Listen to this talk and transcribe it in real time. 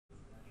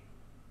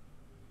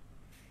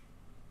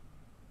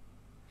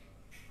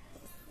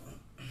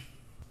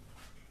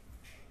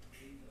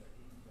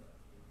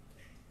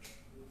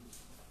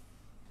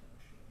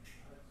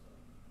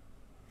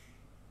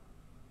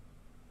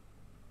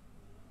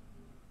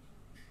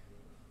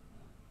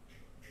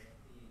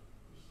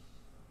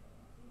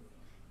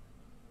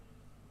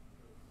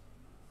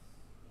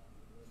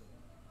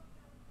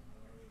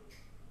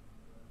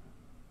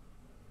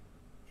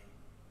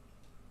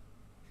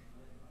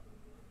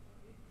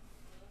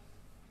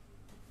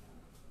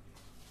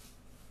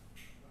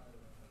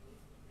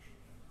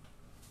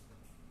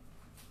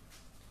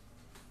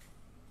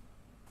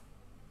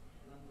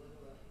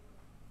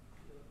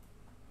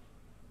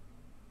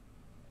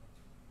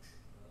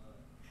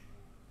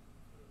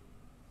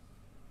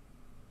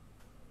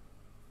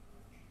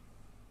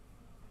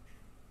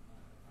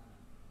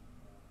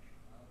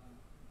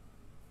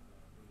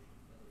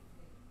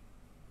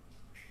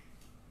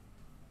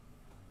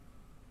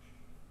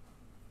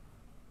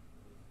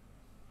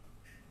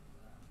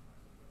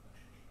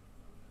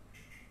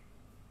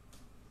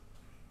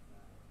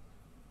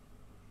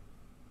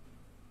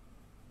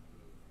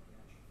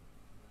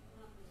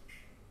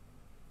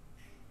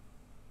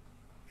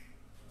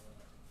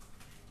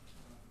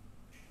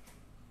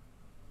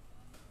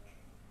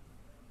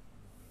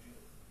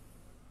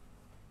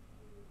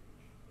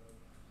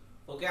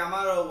ওকে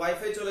আমার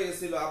ওয়াইফাই চলে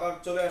গেছিল, আবার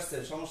চলে আসছে,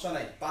 সমস্যা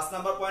নাই। 5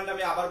 নাম্বার পয়েন্ট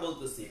আমি আবার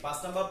বলতেছি। 5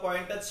 নাম্বার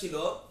পয়েন্টটা ছিল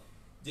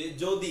যে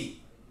যদি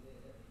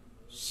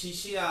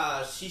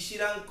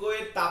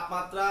শিশিরাঙ্কের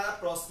তাপমাত্রা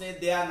প্রশ্নে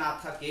দেয়া না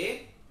থাকে,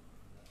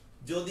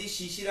 যদি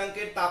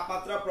শিশিরাঙ্কের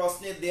তাপমাত্রা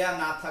প্রশ্নে দেয়া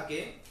না থাকে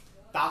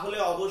তাহলে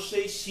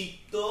অবশ্যই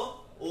সিক্ত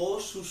ও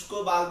শুষ্ক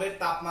বাল্বের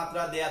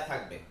তাপমাত্রা দেয়া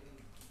থাকবে।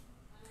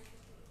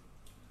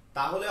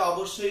 তাহলে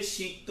অবশ্যই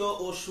সিক্ত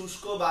ও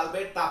শুষ্ক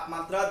বাল্বের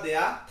তাপমাত্রা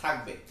দেয়া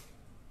থাকবে।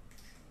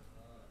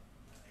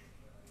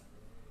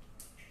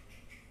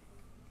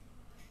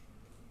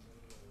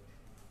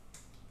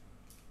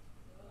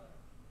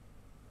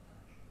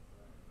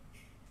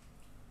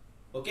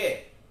 ওকে,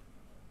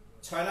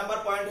 6 নাম্বার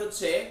পয়েন্ট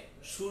হচ্ছে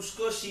শুষ্ক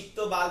সিক্ত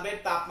বাল্বের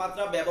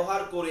তাপমাত্রা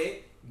ব্যবহার করে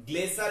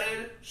গ্লেসারের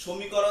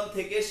সমীকরণ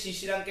থেকে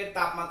শিশিরাঙ্কের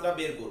তাপমাত্রা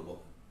বের করব।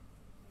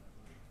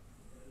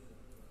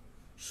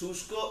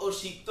 শুষ্ক ও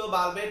সিক্ত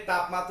বাল্বের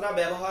তাপমাত্রা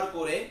ব্যবহার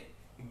করে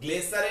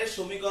গ্লেসারের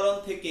সমীকরণ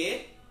থেকে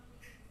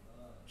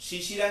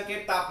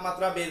শিশিরাঙ্কের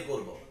তাপমাত্রা বের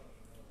করব।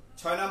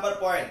 6 নাম্বার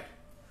পয়েন্ট,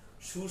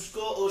 শুষ্ক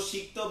ও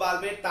সিক্ত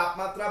বাল্বের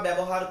তাপমাত্রা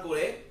ব্যবহার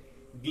করে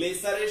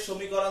গ্লেসারের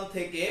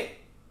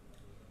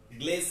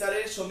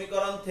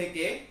সমীকরণ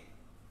থেকে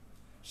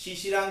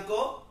শিশিরাঙ্ক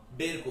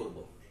বের করব।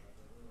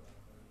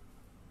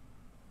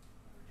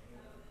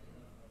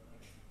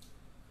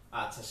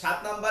 আচ্ছা, 7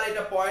 নাম্বার,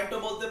 এটা পয়েন্টও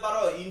বলতে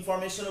পারো,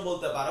 ইনফরমেশনও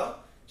বলতে পারো।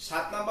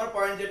 7 নাম্বার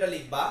পয়েন্ট যেটা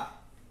লিখবা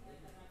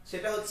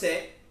সেটা হচ্ছে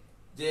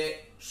যে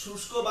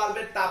শুষ্ক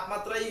বাল্বের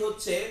তাপমাত্রাই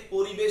হচ্ছে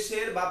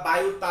পরিবেশের বা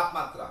বায়ুর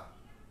তাপমাত্রা।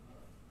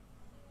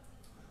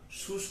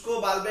 শুষ্ক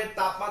বাল্বের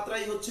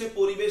তাপমাত্রাই হচ্ছে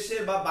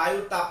পরিবেশের বা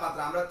বায়ুর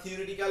তাপমাত্রা। আমরা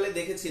থিওরিটিক্যালে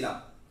দেখেছিলাম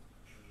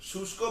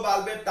শুষ্ক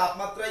বাল্বের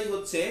তাপমাত্রাই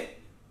হচ্ছে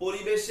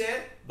পরিবেশের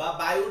বা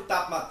বায়ুর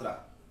তাপমাত্রা।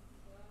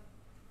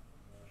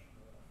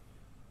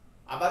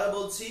 আবারও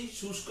বলছি,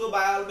 শুষ্ক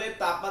বাল্বের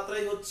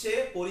তাপমাত্রাই হচ্ছে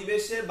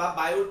পরিবেশের বা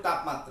বায়ুর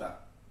তাপমাত্রা।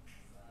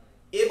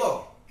 এবং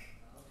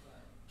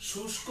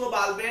শুষ্ক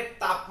বাল্বের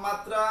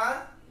তাপমাত্রা,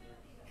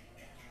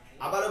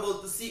 আবারও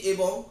বলতেছি,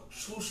 এবং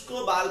শুষ্ক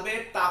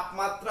বাল্বের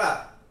তাপমাত্রা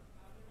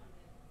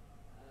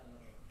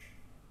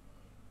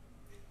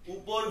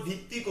উপর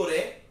ভিত্তি করে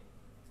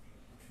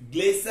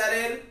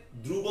গ্লেসারের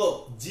ধ্রুবক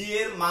জি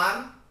এর মান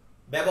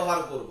ব্যবহার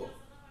করব।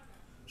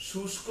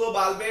 শুষ্ক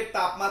বাল্বের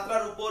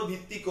তাপমাত্রার উপর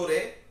ভিত্তি করে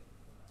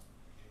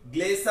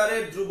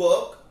গ্লেসারের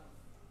ধ্রুবক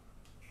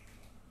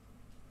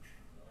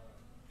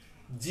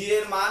জি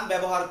এর মান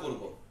ব্যবহার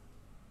করব।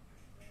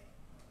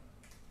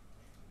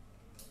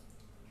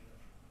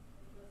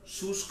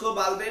 শুষ্ক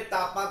বাল্বের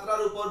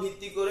তাপমাত্রার উপর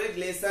ভিত্তি করে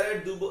গ্লেসারের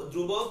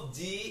ধ্রুবক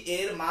জি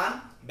এর মান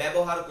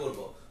ব্যবহার করব।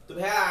 তো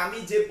ভাইয়া আমি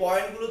যে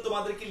পয়েন্টগুলো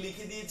তোমাদেরকে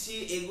লিখে দিয়েছি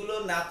এগুলো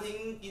নাথিং,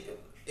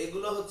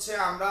 এগুলো হচ্ছে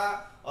আমরা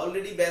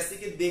অলরেডি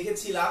বেসিকে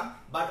দেখেছিলাম,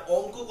 বাট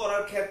অঙ্ক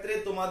করার ক্ষেত্রে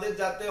তোমাদের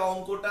যাতে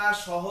অঙ্কটা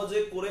সহজে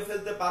করে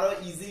ফেলতে পারো,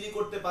 ইজিলি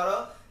করতে পারো,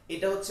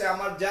 এটা হচ্ছে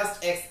আমার জাস্ট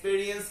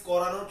এক্সপেরিয়েন্স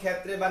করানোর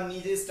ক্ষেত্রে বা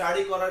নিজে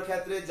স্টাডি করার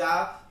ক্ষেত্রে যা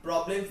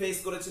প্রবলেম ফেস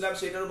করেছিলাম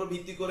সেটার উপর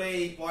ভিত্তি করে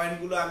এই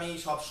পয়েন্টগুলো আমি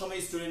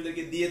সবসময়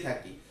স্টুডেন্টদেরকে দিয়ে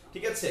থাকি।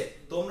 ঠিক আছে,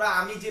 তোমরা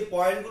আমি যে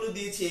পয়েন্টগুলো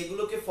দিয়েছি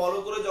এগুলোকে ফলো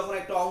করে যখন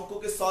একটা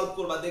অঙ্ককে সলভ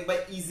করবা দেখবা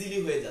ইজিলি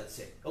হয়ে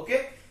যাচ্ছে। ওকে,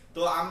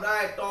 তো আমরা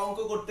একটা অঙ্ক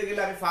করতে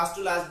গেলে আমি ফার্স্ট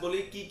টু লাস্ট বলি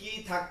কি কি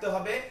থাকতে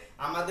হবে।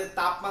 আমাদের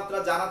তাপমাত্রা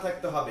জানা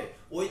থাকতে হবে,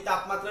 ওই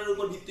তাপমাত্রার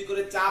উপর ভিত্তি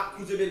করে চাপ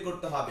খুঁজে বের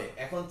করতে হবে।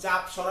 এখন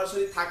চাপ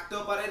সরাসরি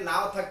থাকতেও পারে,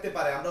 নাও থাকতে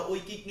পারে, আমরা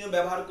ঐকিক নিয়ম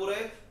ব্যবহার করে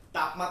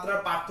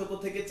তাপমাত্রার পার্থক্য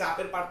থেকে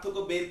চাপের পার্থক্য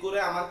বের করে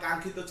আমার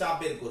কাঙ্ক্ষিত চাপ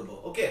বের করব।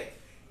 ওকে,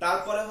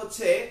 তারপরে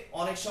হচ্ছে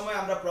অনেক সময়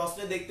আমরা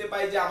প্রশ্নে দেখতে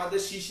পাই যে আমাদের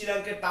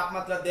শিশিরাঙ্কের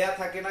তাপমাত্রা দেয়া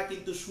থাকে না,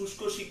 কিন্তু শুষ্ক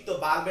সিক্ত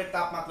বাল্বের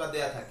তাপমাত্রা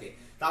দেয়া থাকে।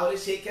 তাহলে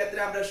সেই ক্ষেত্রে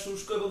আমরা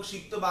শুষ্ক এবং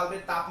সিক্ত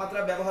বাল্বের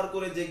তাপমাত্রা ব্যবহার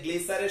করে যে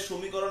গ্লেসারের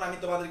সমীকরণ আমি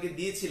তোমাদেরকে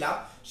দিয়েছিলাম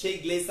সেই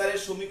গ্লেসারের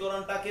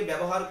সমীকরণটাকে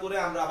ব্যবহার করে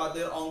আমরা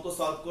আমাদের অঙ্ক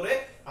সলভ করে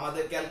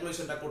আমাদের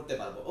ক্যালকুলেশনটা করতে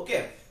পারবো। ওকে,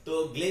 তো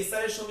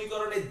গ্লেসারের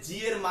সমীকরণে জি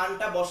এর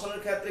মানটা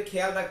বসানোর ক্ষেত্রে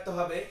খেয়াল রাখতে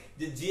হবে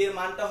যে জি এর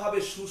মানটা হবে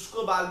শুষ্ক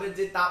বাল্বের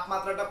যে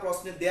তাপমাত্রাটা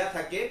প্রশ্নে দেয়া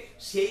থাকে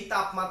সেই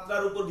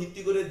তাপমাত্রার উপর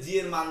ভিত্তি করে জি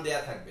এর মান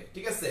দেয়া থাকবে।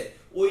 ঠিক আছে,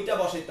 ওইটা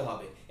বসাইতে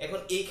হবে। এখন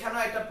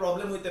এইখানেও একটা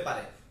প্রবলেম হইতে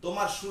পারে,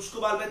 তোমার শুষ্ক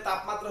বাল্বের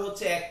তাপমাত্রা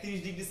হচ্ছে 31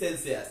 ডিগ্রি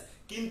সেলসিয়াস,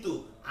 কিন্তু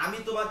আমি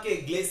তোমাকে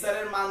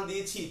গ্লেসারের মান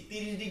দিয়েছি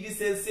 30 ডিগ্রি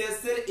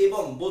সেলসিয়াসের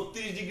এবং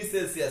 32 ডিগ্রি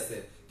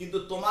সেলসিয়াসের, কিন্তু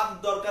তোমার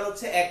দরকার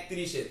হচ্ছে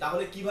 31 এর।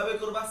 তাহলে কিভাবে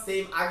করবা?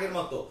 সেম আগের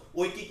মতো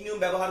ঐকিক নিয়ম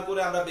ব্যবহার করে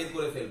আমরা বের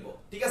করে ফেলবো।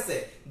 ঠিক আছে,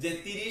 যে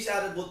 30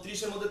 আর 32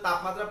 এর মধ্যে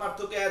তাপমাত্রা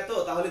পার্থক্য এত,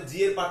 তাহলে জি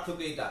এর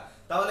পার্থক্য এটা,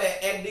 তাহলে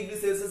 1 ডিগ্রি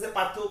সেলসিয়াসের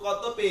পার্থক্য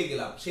কত পেয়ে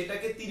গেলাম,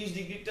 সেটাকে 30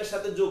 ডিগ্রিটার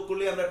সাথে যোগ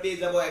করলে আমরা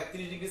পেয়ে যাব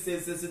 31 ডিগ্রি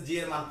সেলসিয়াসের জি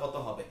এর মান কত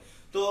হবে।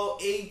 তো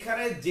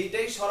এইখানে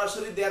যেটাই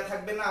সরাসরি দেয়া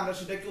থাকবে না আমরা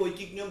সেটাকে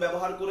ঐকিক নিয়ম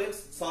ব্যবহার করে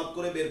সলভ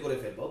করে বের করে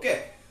ফেলবো। ওকে,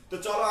 তো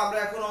চলো আমরা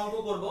এখন অঙ্ক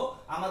করব।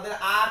 আমাদের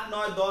 8,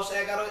 9, 10,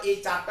 11 এই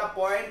চারটা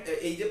পয়েন্ট,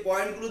 এই যে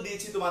পয়েন্টগুলো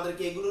দিয়েছি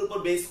তোমাদেরকে এগুলোর উপর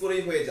বেস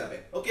করেই হয়ে যাবে।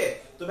 ওকে,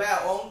 তো ভাইয়া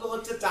অঙ্ক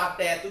হচ্ছে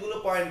চারটা, এতগুলো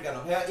পয়েন্ট কেন?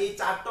 ভাইয়া এই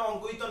চারটা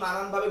অঙ্কই তো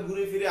নানান ভাবে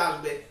ঘুরে ফিরে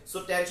আসবে, সো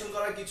টেনশন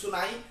করার কিছু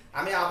নাই।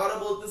 আমি আবারও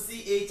বলতেছি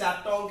এই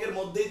চারটা অঙ্কের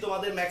মধ্যেই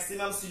তোমাদের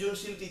ম্যাক্সিমাম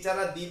সৃজনশীল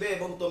টিচাররা দিবে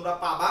এবং তোমরা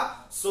পাবা,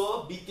 so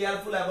be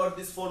careful about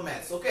this 4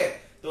 maths. ওকে,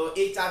 তো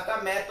এই চারটা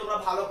ম্যাথ তোমরা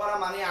ভালো পারা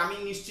মানে আমি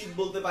নিশ্চিত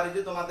বলতে পারি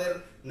যে তোমাদের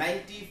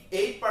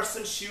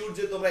 98% শিওর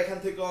যে তোমরা এখান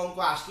থেকে অঙ্ক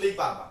আসলেই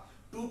পারবা।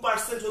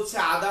 2% হচ্ছে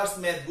আদার্স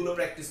ম্যাথ গুলো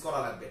প্র্যাকটিস করা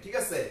লাগবে, ঠিক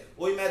আছে?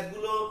 ওই ম্যাথ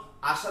গুলো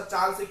আসার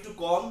চান্স একটু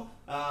কম,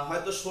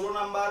 হয়তো 16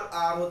 নাম্বার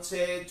আর হচ্ছে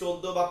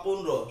 14 বা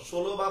 15,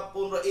 16 বা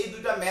 15 এই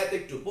দুইটা ম্যাথ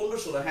একটু 15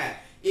 16, হ্যাঁ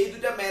এই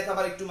দুইটা ম্যাথ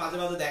আবার একটু মাঝে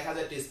মাঝে দেখা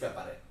যায় টেস্ট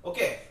পেপারে।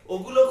 ওকে,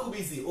 ওগুলো খুব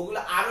ইজি, ওগুলো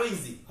আরো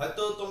ইজি।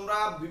 হয়তো তোমরা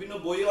বিভিন্ন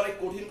বই অনেক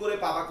কঠিন করে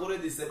পাবা করে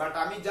দিছে, বাট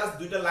আমি জাস্ট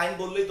দুইটা লাইন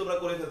বললেই তোমরা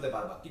করে ফেলতে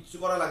পারবা, কিছু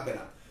করা লাগবে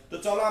না। তো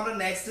চলো আমরা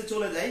নেক্সটে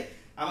চলে যাই।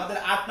 আমাদের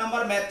 8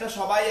 নাম্বার ম্যাথটা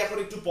সবাই এখন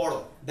একটু পড়ো।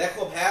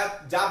 দেখো ভাইয়া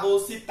যা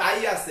বলছি তাই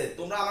আছে,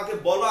 তোমরা আমাকে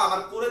বলো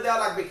আমার করে দেওয়া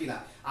লাগবে কিনা।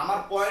 আমার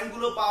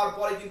পয়েন্টগুলো পাওয়ার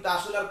পরে কিন্তু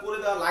আসলে আর করে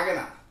দেওয়া লাগে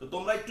না। তো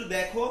তোমরা একটু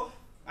দেখো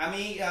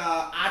আমি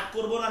 8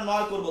 করব না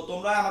 9 করব,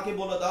 তোমরা আমাকে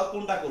বলে দাও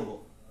কোনটা করব।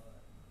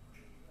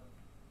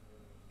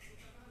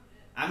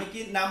 আমি কি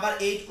নাম্বার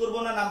 8 করব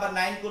না নাম্বার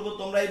 9 করব,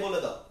 তোমরাই বলে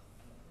দাও।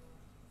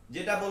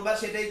 যেটা বলবা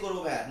সেটাই করব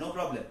ভাইয়া, নো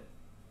প্রবলেম।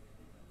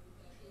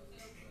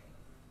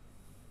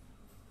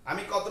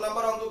 আমি কত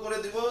নাম্বার অঙ্ক করে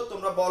দিব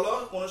তোমরা বলো,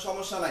 কোনো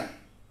সমস্যা নাই।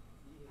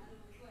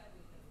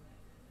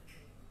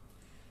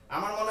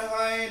 আমার মনে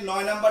হয়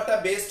 9 নাম্বারটা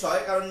বেস্ট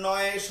হয়, কারণ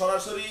 9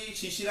 সরাসরি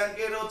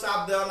শিশিরাঙ্কেরও চাপ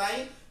দেওয়া নাই,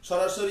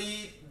 সরাসরি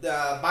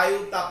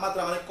বায়ুর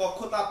তাপমাত্রা মানে কক্ষ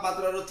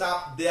তাপমাত্রারও চাপ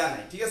দেয়া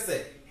নাই, ঠিক আছে?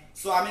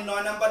 সো আমি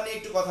 9 নাম্বার নিয়ে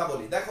একটু কথা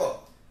বলি। দেখো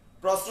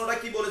প্রশ্নটা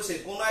কি বলেছে,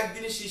 কোন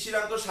একদিনে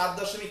শিশিরাঙ্ক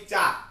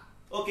 7.4।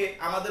 ওকে,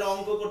 আমাদের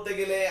অঙ্ক করতে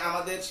গেলে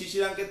আমাদের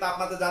শিশিরাঙ্কের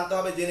তাপমাত্রা জানতে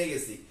হবে, জেনে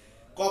গেছি।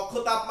 কক্ষ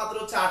তাপমাত্রা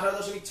হচ্ছে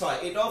 18.6,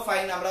 এটাও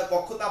ফাইন, আমরা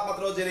কক্ষ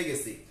তাপমাত্রাও জেনে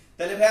গেছি।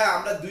 তাহলে ভাইয়া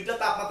আমরা দুইটা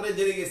তাপমাত্রায়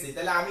জেনে গেছি,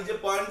 তাহলে আমি যে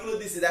পয়েন্টগুলো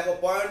দিছি দেখো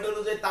পয়েন্ট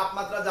অনুযায়ী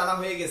তাপমাত্রা জানা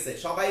হয়ে গেছে।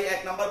 সবাই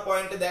 1 নাম্বার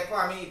পয়েন্টে দেখো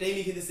আমি এটাই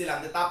লিখে দিছিলাম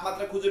যে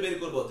তাপমাত্রা খুঁজে বের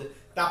করব, যে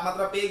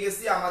তাপমাত্রা পেয়ে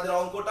গেছি, আমাদের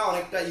অঙ্কটা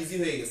অনেকটা ইজি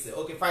হয়ে গেছে।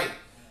 Okay fine.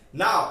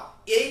 নাও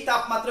এই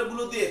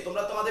তাপমাত্রাগুলো দিয়ে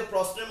তোমরা তোমাদের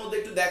প্রশ্নের মধ্যে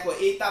একটু দেখো,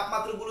 এই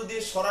তাপমাত্রাগুলো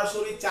দিয়ে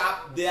সরাসরি চাপ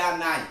দেয়া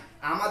নাই,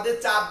 আমাদের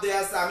চাপ দেয়া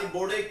আছে। আমি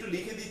বোর্ডে একটু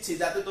লিখে দিচ্ছি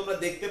যাতে তোমরা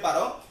দেখতে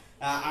পারো।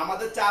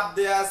 আমাদের চাপ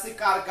দেয়া আছে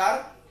কার কার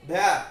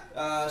ভাইয়া,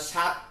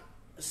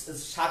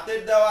 7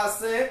 এর দেওয়া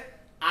আছে,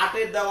 8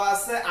 এর দেওয়া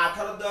আছে,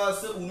 18 দেওয়া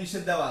আছে, 19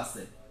 এর দেওয়া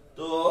আছে।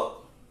 তো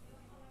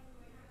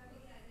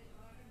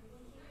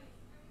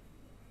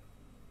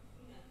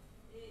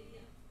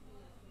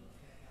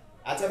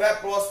আচ্ছা ভাই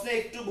প্রশ্নে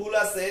একটু ভুল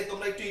আছে,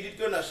 তোমরা একটু এডিট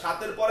করো না। 7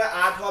 এর পরে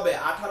 8 হবে,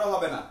 18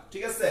 হবে না,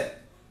 ঠিক আছে?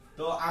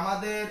 তো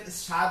আমাদের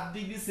 7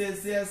 ডিগ্রি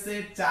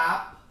সেলসিয়াসের চাপ,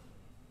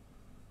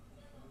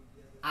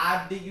 8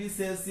 ডিগ্রি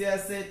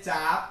সেলসিয়াসের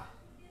চাপ,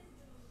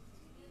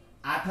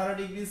 18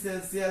 ডিগ্রি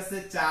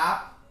সেলসিয়াসের চাপ,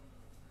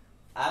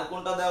 আর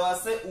কোনটা দেওয়া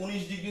আছে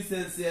 19 ডিগ্রি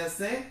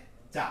সেলসিয়াসে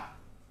চাপ।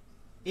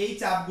 এই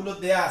চাপগুলো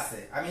দেয়া আছে,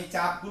 আমি এই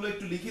চাপগুলো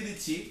একটু লিখে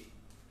দিচ্ছি।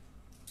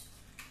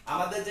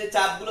 আমাদের যে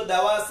চাপগুলো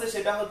দেওয়া আছে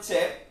সেটা হচ্ছে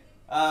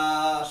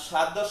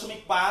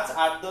 7.5,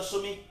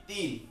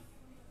 8.3,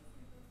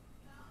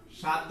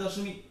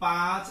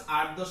 7.5,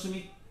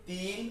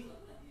 8.3,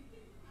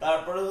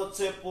 তারপরে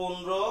হচ্ছে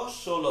 15,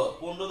 16,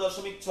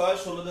 15.6,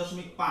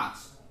 16.5,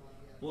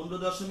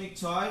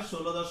 15.6,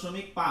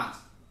 16.5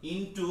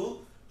 ইনটু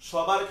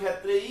সবার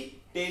ক্ষেত্রেই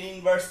 10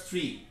 inverse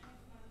 3,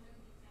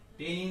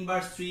 10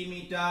 inverse 3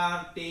 metre,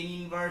 10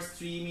 inverse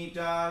 3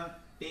 metre,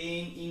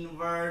 10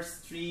 inverse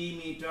 3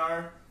 metre,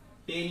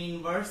 10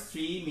 inverse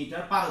 3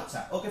 metre per হচ্ছে।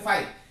 Okay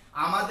fine.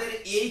 আমাদের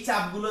এই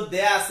চাপগুলো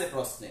দেয়া আছে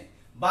প্রশ্নে,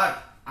 বাট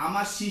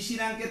আমার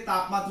শিশিরাঙ্কের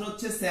তাপমাত্রা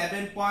হচ্ছে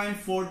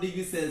 7.4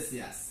 ডিগ্রি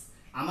সেলসিয়াস,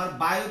 আমার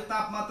বায়ুর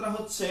তাপমাত্রা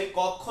হচ্ছে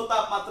কক্ষ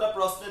তাপমাত্রা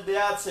প্রশ্নে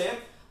দেয়া আছে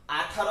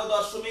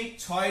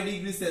 18.6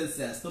 ডিগ্রি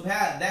সেলসিয়াস। তো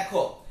ভাইয়া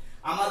দেখো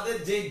আমাদের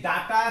যে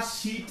ডাটা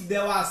শীট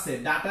দেওয়া আছে,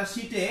 ডাটা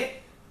শীটে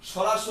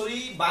সরাসরি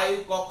বায়ু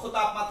কক্ষ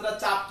তাপমাত্রা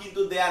চাপ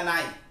কিন্তু দেয়া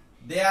নাই,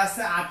 দেয়া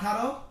আছে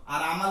 18,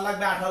 আর আমার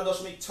লাগবে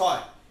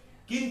 18.6।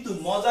 কিন্তু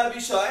মজার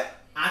বিষয়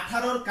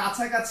 18 এর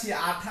কাছাকাছি,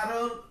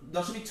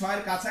 18.6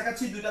 এর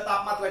কাছাকাছি দুইটা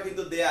তাপমাত্রা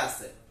কিন্তু দেয়া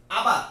আছে।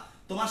 আবার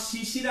তোমার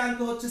শিশিরাঙ্ক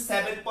হচ্ছে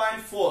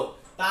 7.4,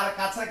 তার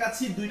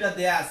কাছাকাছি দুইটা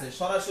দেয়া আছে,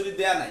 সরাসরি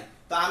দেয়া নাই।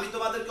 তো আমি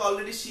তোমাদেরকে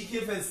অলরেডি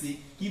শিখিয়ে ফেলছি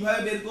কিভাবে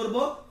বের করব।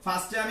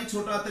 ফার্স্টে আমি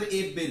ছোট হাতের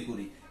এফ বের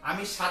করি,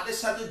 আমি 7 এর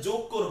সাথে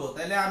যোগ করব,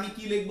 তাহলে আমি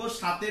কি লিখবো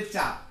 7 এর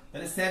চাপ,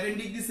 তাহলে 7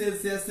 ডিগ্রি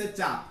সেলসিয়াসের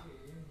চাপ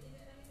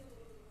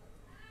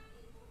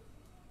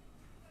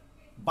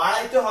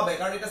বাড়াইতে হবে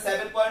কারণ এটা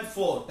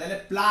 7.4, তাহলে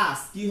প্লাস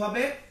কি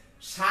হবে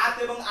 7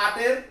 এবং 8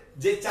 এর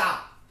যে চাপ,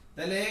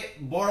 তাহলে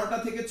বড়টা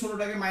থেকে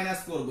ছোটটাকে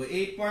মাইনাস করব।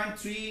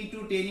 8.3 into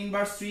 10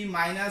 inverse 3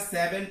 minus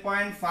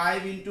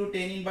 7.5 into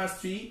 10 inverse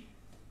 3,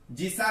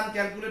 Jisan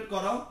calculate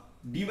করো,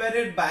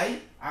 ডিভাইডেড বাই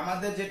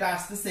আমাদের যেটা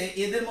আসতেছে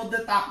এদের মধ্যে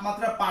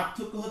তাপমাত্রা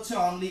পার্থক্য হচ্ছে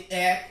অনলি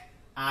 1,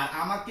 আর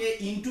আমাকে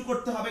ইনটু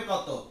করতে হবে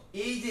কত,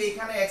 এই যে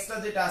এখানে এক্সট্রা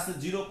যেটা আছে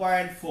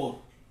 0.4।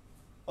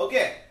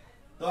 ওকে,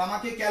 তো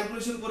আমাকে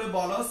ক্যালকুলেশন করে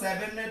বলো 7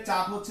 এর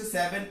চাপ হচ্ছে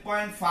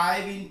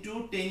 7.5 ইনটু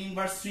 10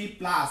 ইনভার্স 3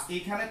 প্লাস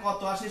এখানে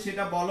কত আসে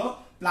সেটা বলো,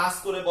 প্লাস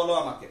করে বলো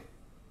আমাকে।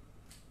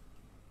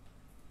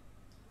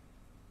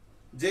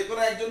 যে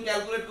কোনো একজন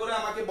ক্যালকুলেট করে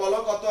আমাকে বলো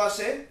কত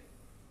আসে।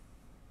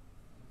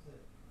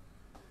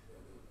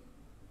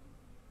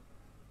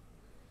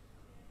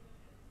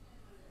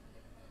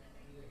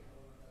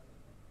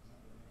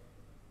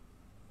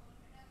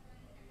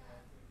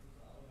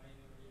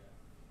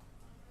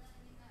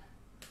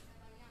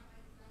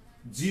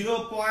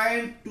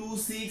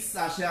 0.26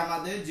 আসে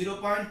আমাদের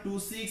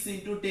 0.26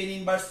 ইন্টু 10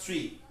 ইনভার্স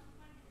 3।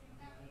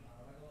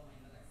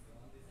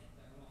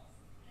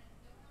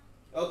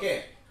 ওকে,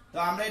 তো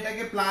আমরা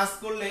এটাকে প্লাস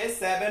করলে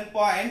 7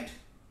 পয়েন্ট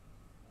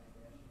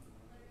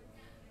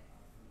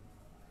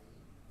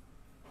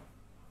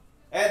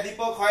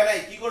দীপক হয় নাই,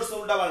 কি করছো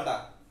উল্টা পাল্টা?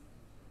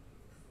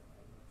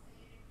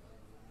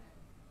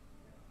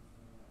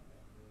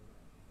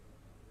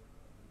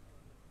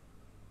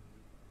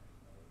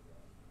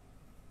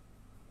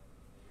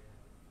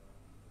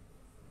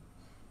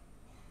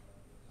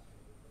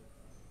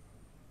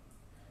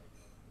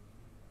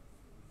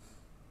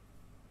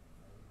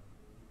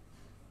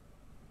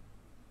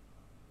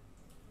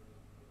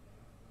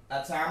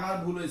 আচ্ছা আমার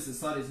ভুল হয়েছে,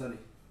 sorry sorry.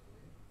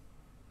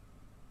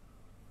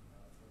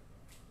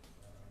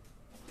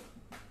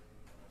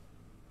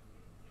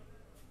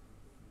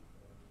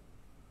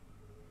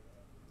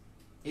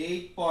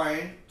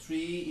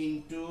 8.3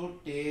 into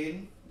 10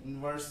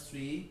 inverse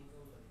 3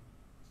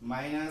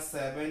 minus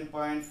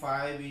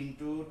 7.5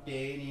 into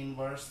 10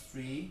 inverse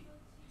 3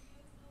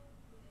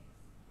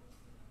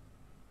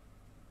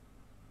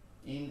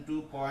 into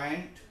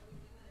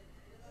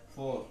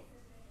 0.4।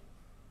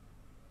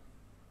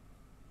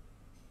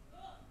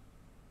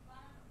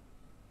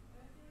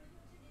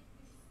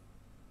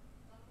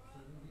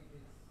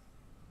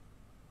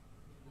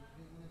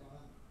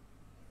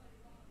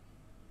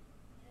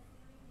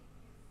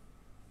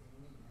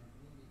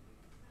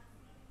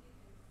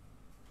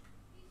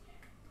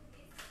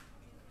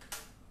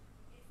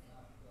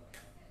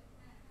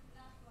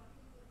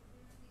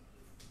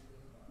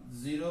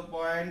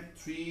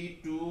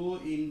 0.32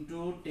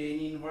 into 10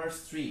 inverse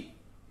 3,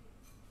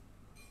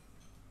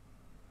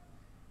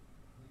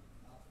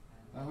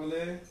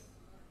 তাহলে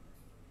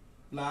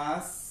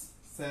plus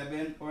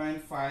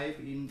 7.5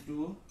 into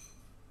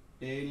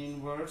 10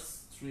 inverse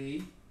 3,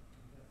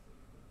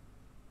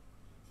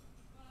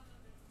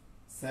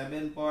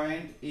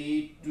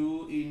 7.82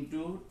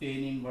 into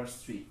 10 inverse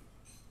 3।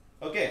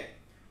 ওকে,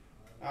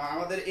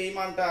 আমাদের এই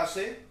মানটা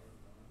আসে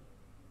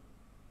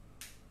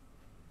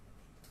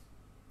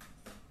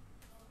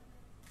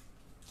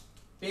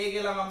পেয়ে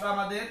গেলাম আমরা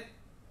আমাদের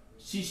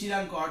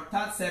শিশিরাঙ্ক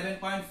অর্থাৎ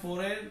 7.4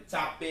 এর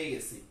চাপ পেয়ে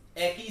গেছি।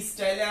 একই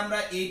স্টাইলে আমরা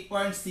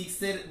 8.6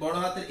 এর বড়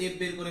হাতের f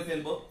বের করে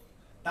ফেলবো।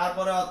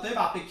 তারপরে অতএব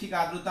আপেক্ষিক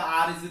আর্দ্রতা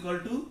r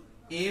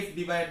f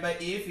divide by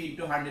f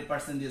into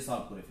 100% দিয়ে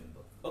সলভ করে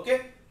ফেলবো। ওকে,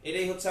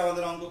 এটাই হচ্ছে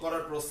আমাদের অঙ্ক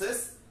করার প্রসেস।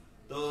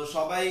 তো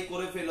সবাই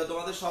করে ফেললো,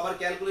 তোমাদের সবার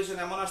ক্যালকুলেশন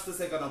এমন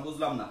আসতেছে কেন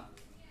বুঝলাম না।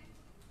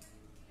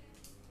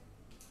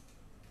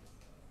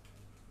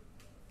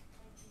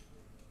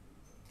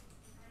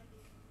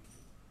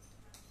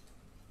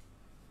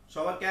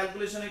 সবার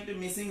ক্যালকুলেশন একটু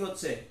মিসিং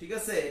হচ্ছে, ঠিক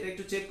আছে, এটা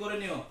একটু চেক করে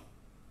নিও।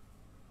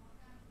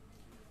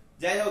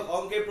 যাই হোক,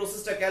 অঙ্কের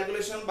প্রসেসটা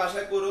ক্যালকুলেশন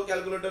বাসায় করো,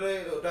 ক্যালকুলেটরে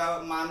ওটা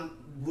মান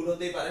ভুল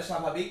হতেই পারে,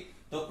 স্বাভাবিক।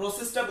 তো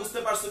প্রসেসটা বুঝতে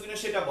পারছো কিনা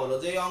সেটা বলো,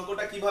 যে এই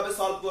অঙ্কটা কিভাবে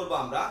সলভ করব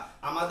আমরা।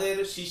 আমাদের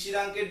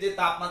শিশিরাঙ্কের যে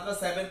তাপমাত্রা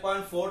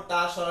 7.4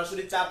 তার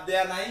সরাসরি চাপ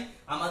দেয়া নাই,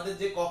 আমাদের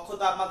যে কক্ষ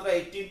তাপমাত্রা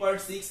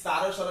 18.6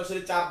 তারও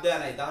সরাসরি চাপ দেয়া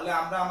নাই, তাহলে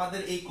আমরা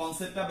আমাদের এই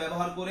কনসেপ্টটা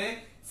ব্যবহার করে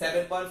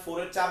 7.4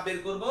 এর চাপ বের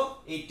করব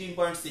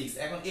 18.6।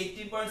 এখন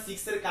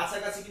 18.6 এর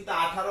কাছাকাছি কিন্তু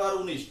 18 আর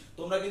 19,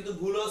 তোমরা কিন্তু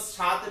ভুলো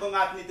 7 এবং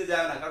 8 নিতে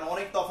যাও না, কারণ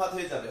অনেক তফাৎ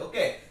হয়ে যাবে।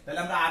 ওকে, তাহলে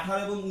আমরা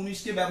 18 এবং 19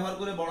 কে ব্যবহার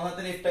করে বড়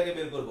হাতের f টাকে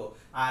বের করব,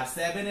 আর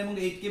 7 এবং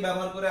 8 কে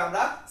ব্যবহার করে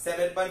আমরা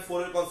 7.4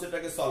 এর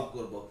কনসেপ্টটাকে সলভ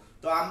করব।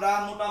 তো আমরা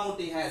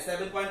মোটামুটি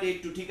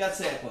 7.82 ঠিক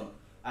আছে এখন।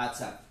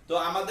 আচ্ছা, তো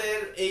আমাদের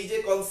এই যে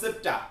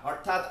কনসেপ্টটা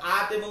অর্থাৎ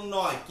 8 এবং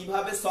 9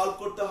 কিভাবে সলভ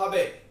করতে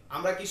হবে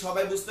আমরা কি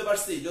সবাই বুঝতে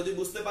পারছি? যদি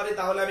বুঝতে পারি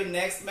তাহলে আমি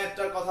নেক্সট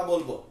ম্যাথটার কথা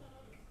বলবো।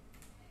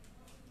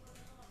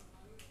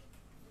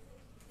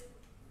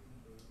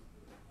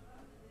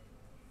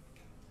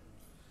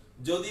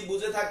 যদি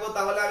বুঝে থাকো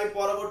তাহলে আমি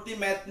পরবর্তী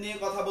ম্যাথ নিয়ে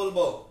কথা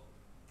বলবো।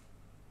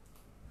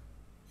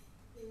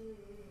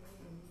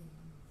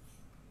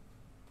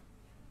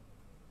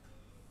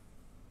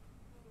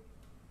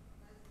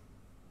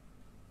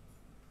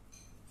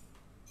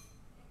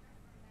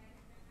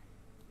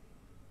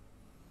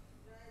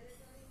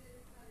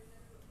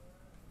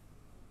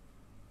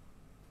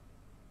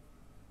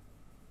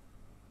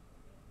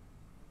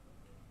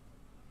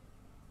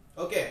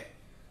 ওকে,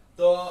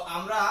 তো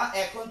আমরা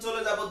এখন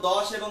চলে যাব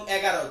 10 এবং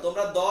 11।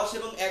 তোমরা 10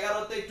 এবং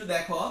 11 তে একটু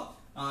দেখো,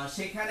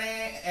 সেখানে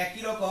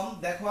একই রকম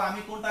দেখো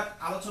আমি কোনটা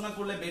আলোচনা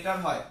করলে বেটার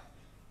হয়,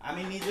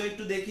 আমি নিজে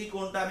একটু দেখি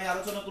কোনটা আমি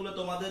আলোচনা করলে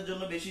তোমাদের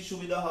জন্য বেশি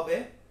সুবিধা হবে।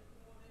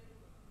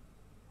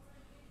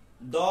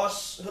 10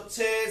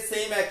 হচ্ছে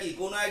সেম একই,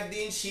 কোন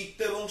একদিন সিক্ত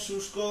এবং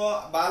শুষ্ক,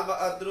 বাল্ব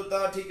আর্দ্রতা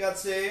ঠিক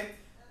আছে।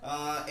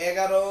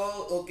 11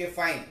 ওকে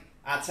ফাইন।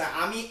 আচ্ছা,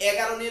 আমি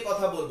 11 নিয়ে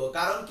কথা বলবো,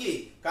 কারণ কি,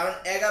 কারণ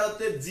 11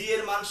 তে জি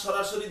এর মান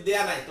সরাসরি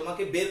দেয়া নাই,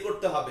 তোমাকে বের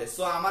করতে হবে।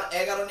 সো আমার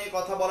 11 নিয়ে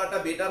কথা বলাটা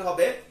বেটার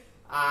হবে।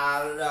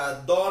 আর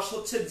 10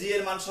 হচ্ছে জি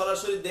এর মান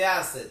সরাসরি দেয়া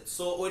আছে,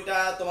 সো ওইটা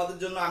তোমাদের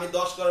জন্য আমি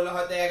 10 করলে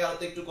হয়তো 11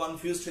 তে একটু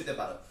কনফিউজড হতে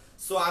পারো।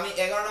 সো আমি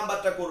 11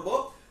 নাম্বারটা করব।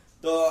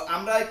 তো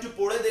আমরা একটু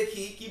পড়ে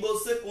দেখি কি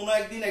বলছে। কোন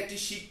একদিন একটি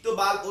সিক্ত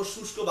বাল্ব ও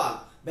শুষ্ক বাল্ব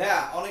ভাইয়া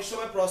অনেক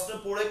সময় প্রশ্ন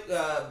পড়ে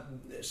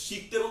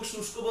সিক্ত এবং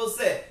শুষ্ক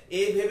বলছে,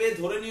 এই ভেবে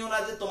ধরে নিও না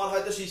যে তোমার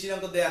হয়তো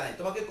শিশিরাঙ্ক দেয়া নাই।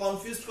 তোমাকে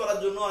কনফিউজ করার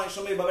জন্য অনেক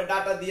সময় এইভাবে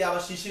ডাটা দিয়ে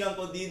আবার শিশিরাঙ্ক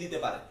দিয়ে দিতে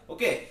পারে।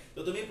 ওকে, তো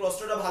তুমি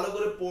প্রশ্নটা ভালো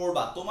করে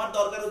পড়বা। তোমার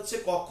দরকার হচ্ছে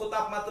কক্ষ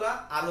তাপমাত্রা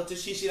আর হচ্ছে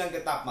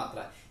শিশিরাঙ্কের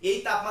তাপমাত্রা। এই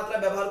তাপমাত্রা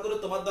ব্যবহার করে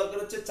তোমার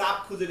দরকার হচ্ছে চাপ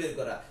খুঁজে বের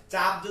করা।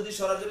 চাপ যদি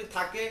সরাসরি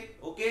থাকে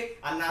ওকে,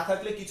 আর না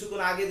থাকলে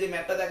কিছুক্ষণ আগে যে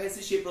ম্যাথটা দেখাইছি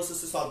সেই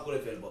প্রসেসে সলভ করে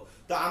ফেলবো।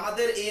 তো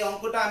আমাদের এই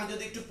অঙ্কটা আমি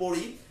যদি একটু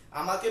পড়ি,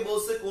 আমাকে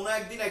বলছে কোন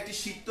একদিন একটি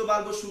সিক্ত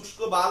বাল্ব ও শুষ্ক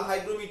বাল্ব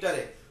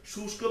হাইগ্রোমিটারে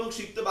শুষ্ক এবং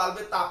সিক্ত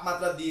বাল্বের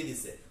তাপমাত্রা দিয়ে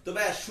দিছে। তো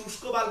ভাই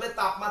শুষ্ক বাল্বের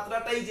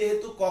তাপমাত্রাটাই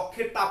যেহেতু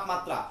কক্ষের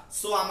তাপমাত্রা,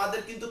 সো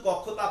আমাদের কিন্তু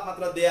কক্ষ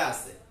তাপমাত্রা দেয়া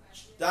আছে।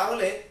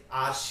 তাহলে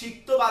আর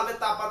সিক্ত বাল্বের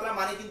তাপমাত্রা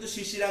মানে কিন্তু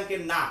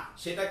শিশিরাঙ্কের না,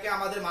 সেটাকে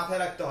আমাদের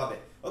মাথায় রাখতে হবে।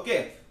 ওকে,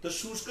 তো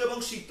শুষ্ক এবং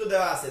সিক্ত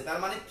দেওয়া আছে, তার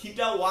মানে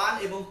θ1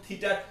 এবং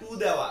θ2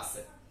 দেওয়া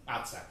আছে।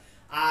 আচ্ছা,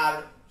 আর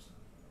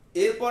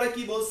এরপরে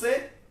কি বলছে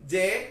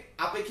যে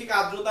আপেক্ষিক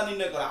আর্দ্রতা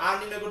নির্ণয় করা, আর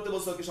নির্ণয় করতে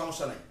বলছে, কি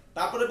সমস্যা নাই।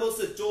 তারপরে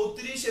বলছে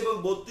 34 এবং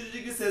 32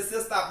 ডিগ্রি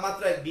সেলসিয়াস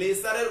তাপমাত্রায়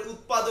গ্লেসারের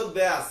উৎপাদক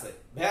দেয়া আছে।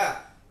 ভাইয়া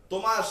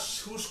তোমার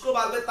শুষ্ক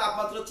বাল্বের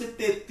তাপমাত্রা হচ্ছে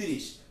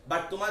 33,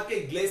 বাট তোমাকে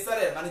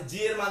গ্লেসারের মানে জি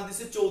এর মান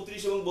দিছে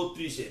 34 এবং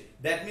 32 এ।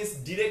 দ্যাট মিন্স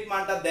ডাইরেক্ট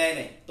মানটা দেয়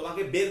নাই,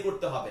 তোমাকে বের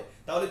করতে হবে।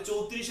 তাহলে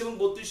 34 এবং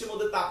 32 এর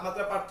মধ্যে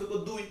তাপমাত্রা পার্থক্য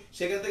 2,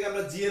 সেখান থেকে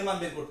আমরা জি এর মান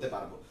বের করতে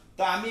পারবো।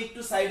 তো আমি একটু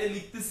সাইডে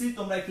লিখতেছি,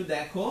 তোমরা একটু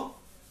দেখো।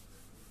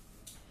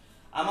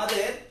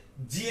 আমাদের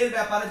জি এর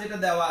ব্যাপারে যেটা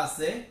দেওয়া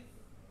আছে,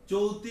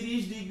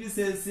 34 ডিগ্রি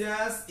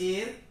সেলসিয়াস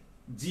এর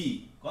জি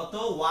কত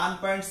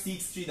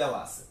 1.63 দেওয়া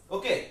আছে।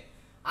 ওকে,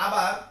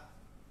 আবার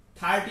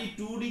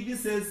 32 ডিগ্রি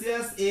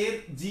সেলসিয়াস এর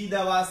জি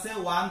দেওয়া আছে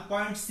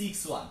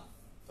 1.61।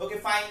 ওকে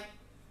ফাইন,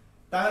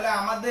 তাহলে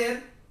আমাদের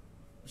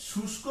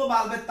শুষ্ক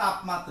বাল্বের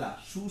তাপমাত্রা,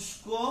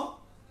 শুষ্ক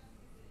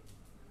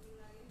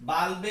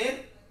বাল্বের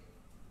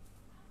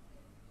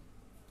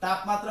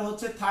তাপমাত্রা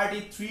হচ্ছে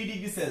 33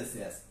 ডিগ্রি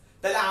সেলসিয়াস।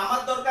 তাহলে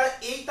আমার দরকার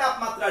এই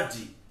তাপমাত্রার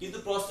জি, কিন্তু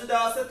প্রশ্নে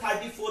দেওয়া আছে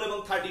 34 এবং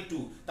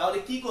 32। তাহলে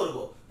কি করব?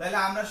 তাহলে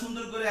আমরা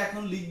সুন্দর করে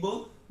এখন লিখব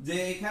যে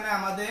এখানে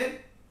আমাদের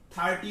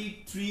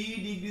 33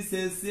 ডিগ্রি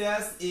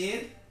সেলসিয়াস এর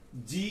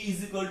জি ইজ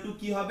ইকুয়াল টু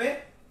কি হবে,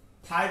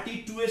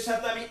 32 এর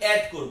সাথে আমি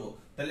অ্যাড করব।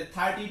 তাহলে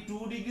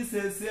 32 ডিগ্রি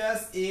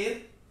সেলসিয়াস এর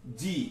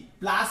জি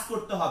প্লাস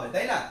করতে হবে,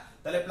 তাই না?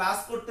 তাহলে প্লাস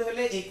করতে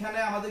হলে এখানে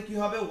আমাদের কি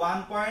হবে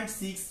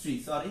 1.63,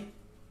 সরি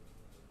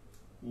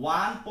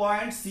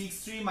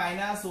 1.63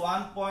 মাইনাস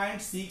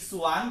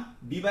 1.61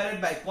 ডিভাইডেড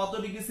বাই কত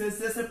ডিগ্রি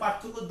সেলসিয়াসের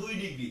পার্থক্য 2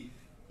 ডিগ্রি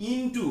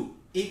ইনটু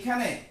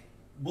এখানে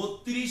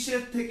 32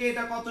 এর থেকে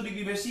এটা কত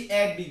ডিগ্রি বেশি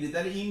 1 ডিগ্রি,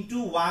 তাহলে ইনটু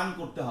 1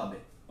 করতে হবে।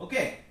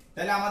 ওকে,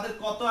 তাহলে আমাদের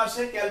কত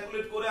আসে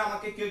ক্যালকুলেট করে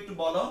আমাকে কেউ একটু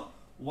বলো।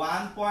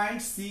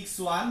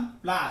 1.61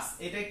 প্লাস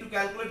এটা একটু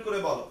ক্যালকুলেট করে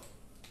বলো,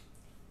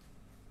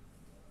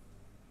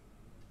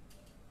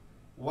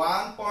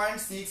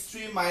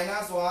 1.63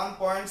 মাইনাস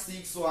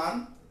 1.61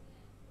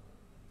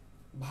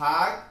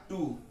 ভাগ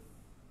 2,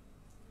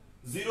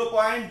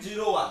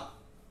 0.01।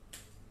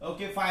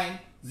 ওকে ফাইন,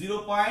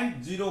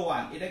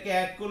 0.01 এটাকে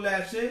অ্যাড করলে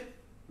আসে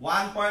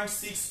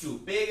 1.62।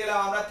 পেয়ে গেলাম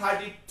আমরা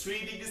 33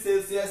 ডিগ্রি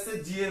সেলসিয়াসে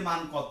জি এর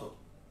মান কত।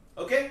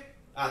 ওকে,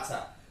 আচ্ছা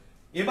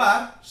এবার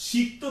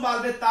সিক্ত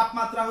বাল্বের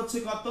তাপমাত্রা হচ্ছে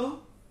কত?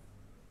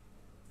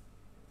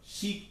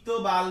 সিক্ত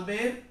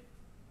বাল্বের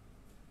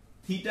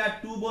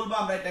θ2 বলবো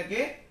আমরা এটাকে,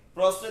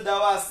 প্রশ্নে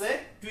দেওয়া আছে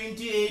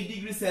 28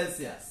 ডিগ্রি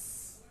সেলসিয়াস।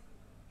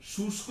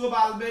 শুষ্ক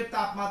বাল্বের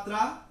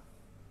তাপমাত্রা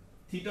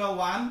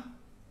θ1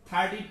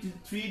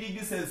 33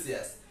 ডিগ্রি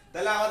সেলসিয়াস।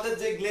 তাহলে আমাদের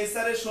যে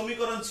গ্লেসারের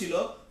সমীকরণ ছিল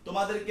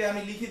তোমাদেরকে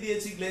আমি লিখে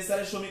দিয়েছি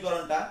গ্লেসারের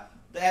সমীকরণটা।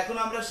 তো এখন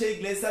আমরা সেই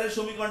গ্লেসারের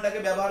সমীকরণটাকে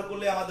ব্যবহার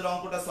করলে আমাদের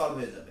অঙ্কটা সলভ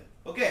হয়ে যাবে।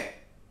 ওকে,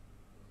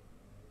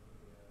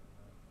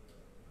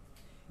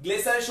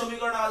 গ্লেসারের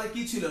সমীকরণ আমাদের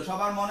কি ছিল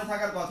সবার মনে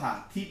থাকার কথা,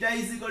 থিটা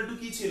ইজ ইকুয়াল টু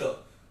কি ছিল?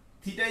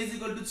 থিটা ইজ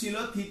ইকুয়াল টু ছিল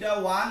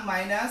θ1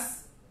 মাইনাস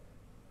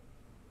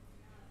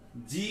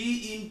জি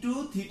ইনটু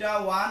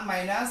θ1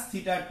 মাইনাস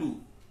θ2।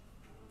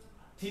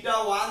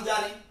 θ1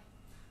 জানি,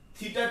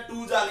 θ2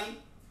 জানি,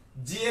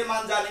 জি এর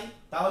মান জানি।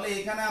 তাহলে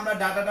এখানে আমরা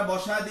ডাটাটা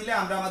বসায় দিলে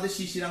আমরা আমাদের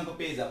শিশিরাঙ্ক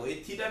পেয়ে যাব। এই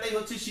থিটাটাই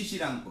হচ্ছে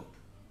শিশিরাঙ্ক।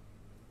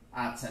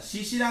 আচ্ছা,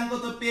 শিশিরাঙ্ক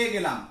তো পেয়ে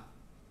গেলাম।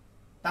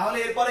 তাহলে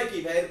এরপরে কি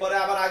ভাই? এরপরে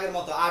আবার আগের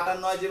মতো 8 আর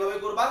 9 যেভাবে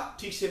করবা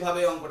ঠিক সেভাবে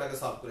অঙ্কটাকে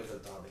সলভ করে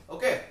ফেলতে হবে।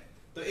 ওকে,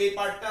 তো এই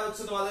পার্টটা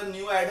হচ্ছে তোমাদের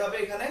নিউ অ্যাড হবে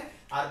এখানে,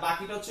 আর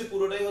বাকিটা হচ্ছে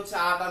পুরোটাই হচ্ছে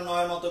 8 আর 9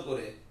 এর মতো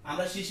করে।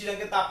 আমরা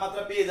শিশিরাঙ্কের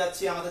তাপমাত্রা পেয়ে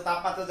যাচ্ছি, আমাদের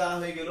তাপমাত্রা জানা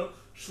হয়ে গেল,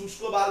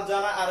 শুষ্ক বাল্ব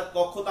জানা আর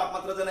কক্ষ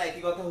তাপমাত্রা জানা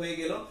একই কথা হয়ে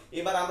গেল।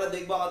 এবার আমরা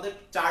দেখবো আমাদের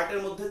চার্টের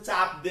মধ্যে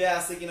চাপ দেয়া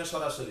আছে কিনা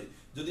সরাসরি।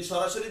 যদি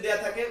সরাসরি দেয়া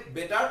থাকে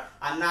বেটার,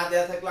 আর না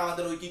দেয়া থাকলে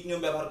আমাদের ঐকিক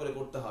নিয়ম ব্যবহার করে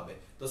করতে হবে।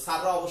 তো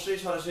স্যাররা অবশ্যই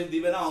সরাসরি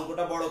দিবে না,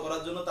 অঙ্কটা বড়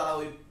করার জন্য তারা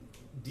ওই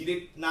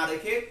ডিরেক্ট না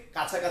রেখে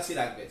কাছাকাছি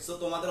রাখবে। সো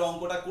তোমাদের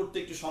অঙ্কটা করতে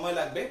একটু সময়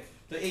লাগবে।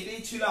 তো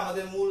এইটাই ছিল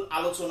আমাদের মূল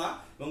আলোচনা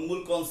এবং মূল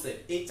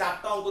কনসেপ্ট। এই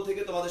 4টা অঙ্ক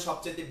থেকে তোমাদের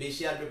সবচেয়ে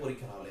বেশি আসবে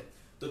পরীক্ষার হলে।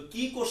 তো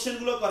কি কোশ্চেন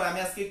গুলো করে আমি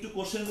আজকে একটু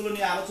কোশ্চেন গুলো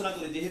নিয়ে আলোচনা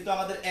করি, যেহেতু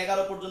আমাদের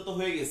 11 পর্যন্ত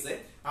হয়ে গেছে,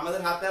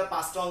 আমাদের হাতে আর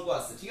 5টা অঙ্ক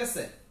আছে, ঠিক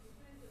আছে?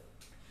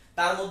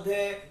 তার মধ্যে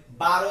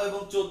 12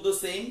 এবং 14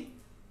 সেম,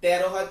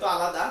 13 হয়তো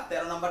আলাদা,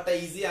 13 নাম্বারটা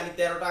ইজি, আমি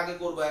 13টা আগে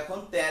করব এখন।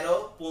 13,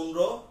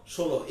 15,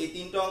 16 এই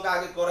তিনটা অঙ্ক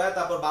আগে করায়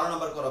তারপর 12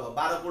 নাম্বার করাবো।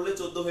 12 করলে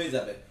 14 হয়ে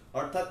যাবে,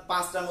 অর্থাৎ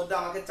 5টার মধ্যে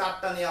আমাকে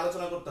 4টা নিয়ে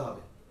আলোচনা করতে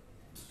হবে।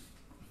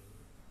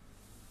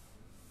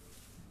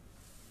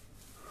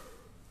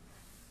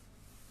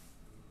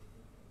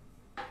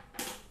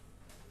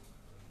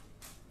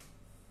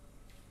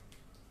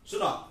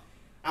 শুনো,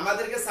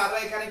 আমাদেরকে স্যাররা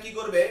এখানে কি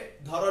করবে,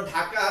 ধরো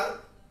ঢাকার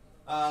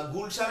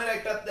গুলশানের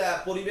একটা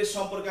পরিবেশ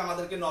সম্পর্কে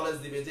আমাদেরকে নলেজ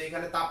দিবে, যে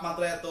এখানে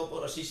তাপমাত্রা এত,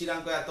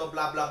 শিশিরাঙ্ক এত,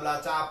 ব্লা ব্লা ব্লা,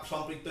 চাপ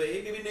সম্পৃক্ত,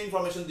 এই বিভিন্ন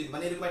ইনফরমেশন দিবে,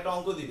 মানে এরকম একটা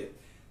অঙ্ক দিবে।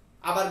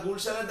 আবার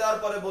গুলশানে দেওয়ার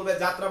পরে বলবে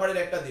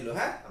যাত্রাবাড়ির একটা দিল,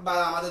 হ্যাঁ, বা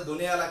আমাদের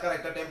দুনিয়া এলাকার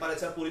একটা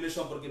টেম্পারেচার পরিবেশ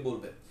সম্পর্কে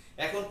বলবে।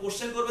 এখন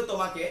কোশ্চেন করবে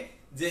তোমাকে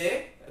যে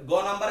গ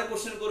নাম্বারে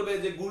কোশ্চেন করবে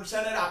যে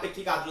গুলশানের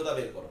আপেক্ষিক আর্দ্রতা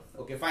বের করো।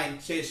 ওকে ফাইন,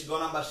 শেষ, গ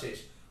নাম্বার শেষ।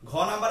 ঘ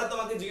নাম্বারে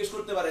তোমাকে জিজ্ঞেস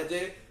করতে পারে যে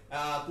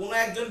কোন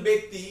একজন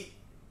ব্যক্তি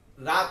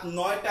রাত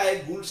 9টায়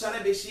গুলশানে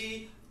বেশি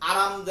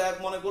আরামদায়ক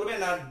মনে করবে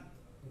না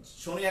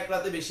শনি এক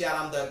রাতে বেশি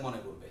আরামদায়ক মনে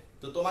করবে।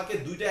 তো তোমাকে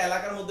দুইটা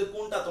এলাকার মধ্যে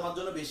কোনটা তোমার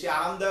জন্য বেশি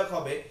আরামদায়ক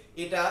হবে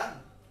এটা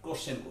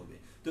কোশ্চেন করবে।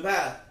 তো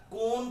ভাইয়া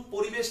কোন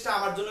পরিবেশটা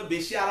আমার জন্য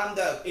বেশি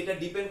আরামদায়ক এটা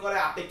ডিপেন্ড করে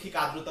আপেক্ষিক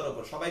আর্দ্রতার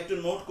উপর। সবাই একটু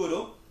নোট করো,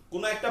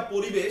 কোন একটা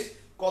পরিবেশ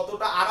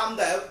কতটা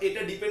আরামদায়ক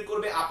এটা ডিপেন্ড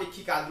করবে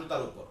আপেক্ষিক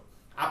আর্দ্রতার উপর।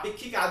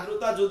 আপেক্ষিক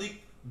আর্দ্রতা যদি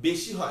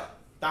বেশি হয়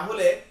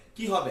তাহলে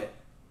কি হবে,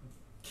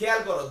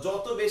 খেয়াল করো,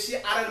 যত বেশি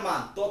আর এর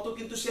মান তত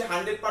কিন্তু সে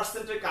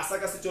 100% এর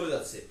কাছাকাছি চলে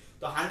যাচ্ছে।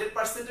 তো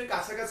 100% এর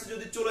কাছাকাছি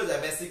যদি চলে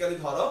যায় বেসিক্যালি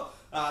ধরো,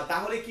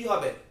 তাহলে কি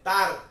হবে,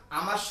 তার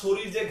আমার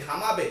শরীর যে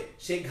ঘামাবে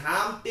সেই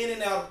ঘাম টেনে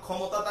নেওয়ার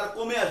ক্ষমতা তার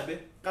কমে আসবে,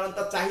 কারণ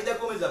তার চাহিদা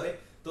কমে যাবে।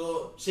 তো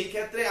সেই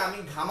ক্ষেত্রে আমি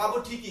ঘামাবো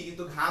ঠিকই,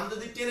 কিন্তু ঘাম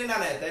যদি টেনে না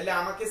নেয়, তাহলে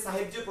আমাকে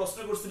সাহেব যে প্রশ্ন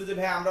করছিল যে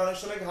ভাই আমরা অনেক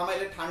সময়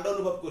ঘামাইলে ঠান্ডা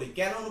অনুভব করি,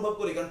 কেন অনুভব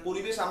করি, কারণ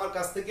পরিবেশ আমার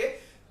কাছ থেকে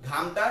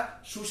ঘামটা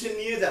শুষে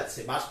নিয়ে যাচ্ছে,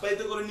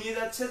 বাষ্পায়িত করে নিয়ে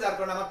যাচ্ছে, যার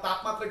কারণে আমার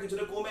তাপমাত্রা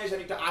কিছুটা কমে এসে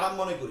আমি একটা আরাম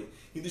মনে করি।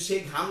 কিন্তু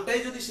সেই ঘামটাই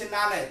যদি সে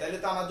না নেয় তাহলে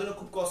তো আমার জন্য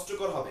খুব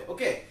কষ্টকর হবে।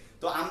 ওকে,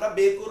 তো আমরা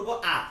বের করব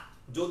আর,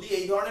 যদি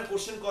এই ধরনের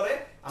কোশ্চেন করে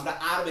আমরা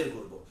আর বের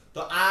করব।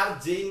 তো আর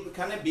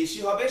যেখানে বেশি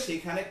হবে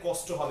সেখানে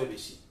কষ্ট হবে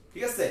বেশি,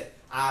 ঠিক আছে,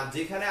 আর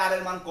যেখানে আর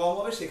এর মান কম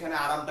হবে সেখানে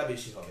আরামটা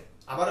বেশি হবে।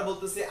 আবারও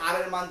বলতেছি, আর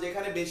এর মান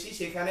যেখানে বেশি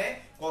সেখানে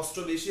কষ্ট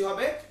বেশি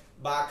হবে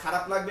বা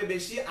খারাপ লাগবে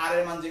বেশি, আর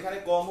এর মান যেখানে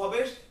কম হবে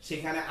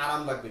সেখানে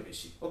আরাম লাগবে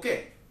বেশি। ওকে,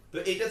 তো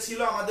এটা ছিল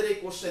আমাদের এই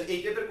কোশ্চেন, এই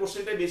টাইপের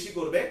কোশ্চেনটা বেশি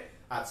করবে।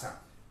 আচ্ছা,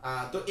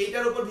 তো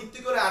এইটার উপর ভিত্তি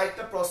করে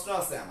আরেকটা প্রশ্ন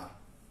আছে আমার।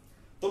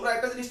 তোমরা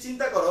একটা জিনিস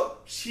চিন্তা করো,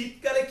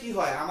 শীতকালে কি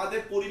হয়, আমাদের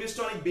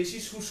পরিবেশটা অনেক বেশি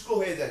শুষ্ক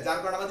হয়ে যায়, যার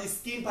কারণে আমাদের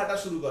স্কিন ফাটা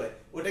শুরু করে,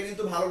 ওটা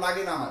কিন্তু ভালো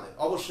লাগে না আমাদের,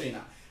 অবশ্যই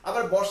না।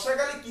 আবার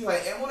বর্ষাকালে কি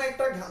হয়, এমন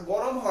একটা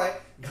গরম হয়,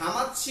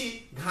 ঘামাচ্ছি,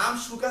 ঘাম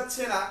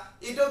শুকাচ্ছে না,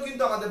 এটাও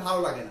কিন্তু আমাদের ভালো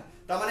লাগে না।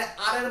 তার মানে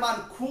আর এর মান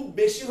খুব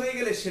বেশি হয়ে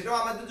গেলে সেটাও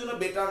আমাদের জন্য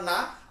বেটার না,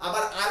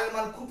 আবার আর এর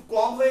মান খুব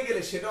কম হয়ে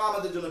গেলে সেটাও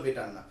আমাদের জন্য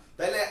বেটার না।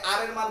 তাহলে আর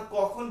এর মান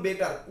কখন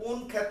বেটার, কোন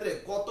ক্ষেত্রে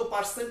কত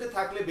পার্সেন্টে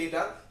থাকলে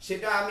বেটার,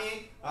 সেটা আমি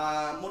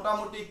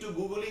মোটামুটি একটু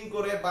গুগলিং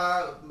করে বা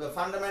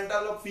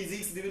ফান্ডামেন্টাল অফ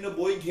ফিজিক্স বিভিন্ন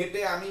বই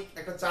ঘেটে আমি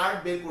একটা চার্ট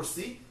বের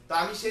করছি। তো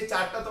আমি সেই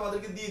চার্টটা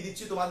তোমাদেরকে দিয়ে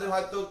দিচ্ছি, তোমাদের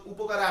হয়তো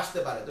উপকারে আসতে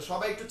পারে। তো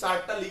সবাই একটু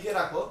চার্টটা লিখে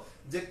রাখো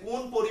যে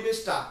কোন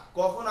পরিবেশটা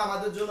কখন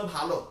আমাদের জন্য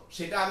ভালো,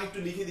 সেটা আমি একটু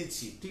লিখে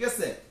দিচ্ছি, ঠিক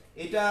আছে।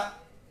 এটা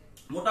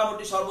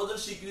মোটামুটি সর্বজন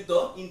স্বীকৃত,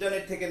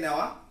 ইন্টারনেট থেকে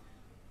নেওয়া।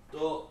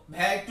 তো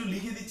ভাই একটু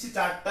লিখে দিচ্ছি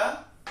চার্টটা।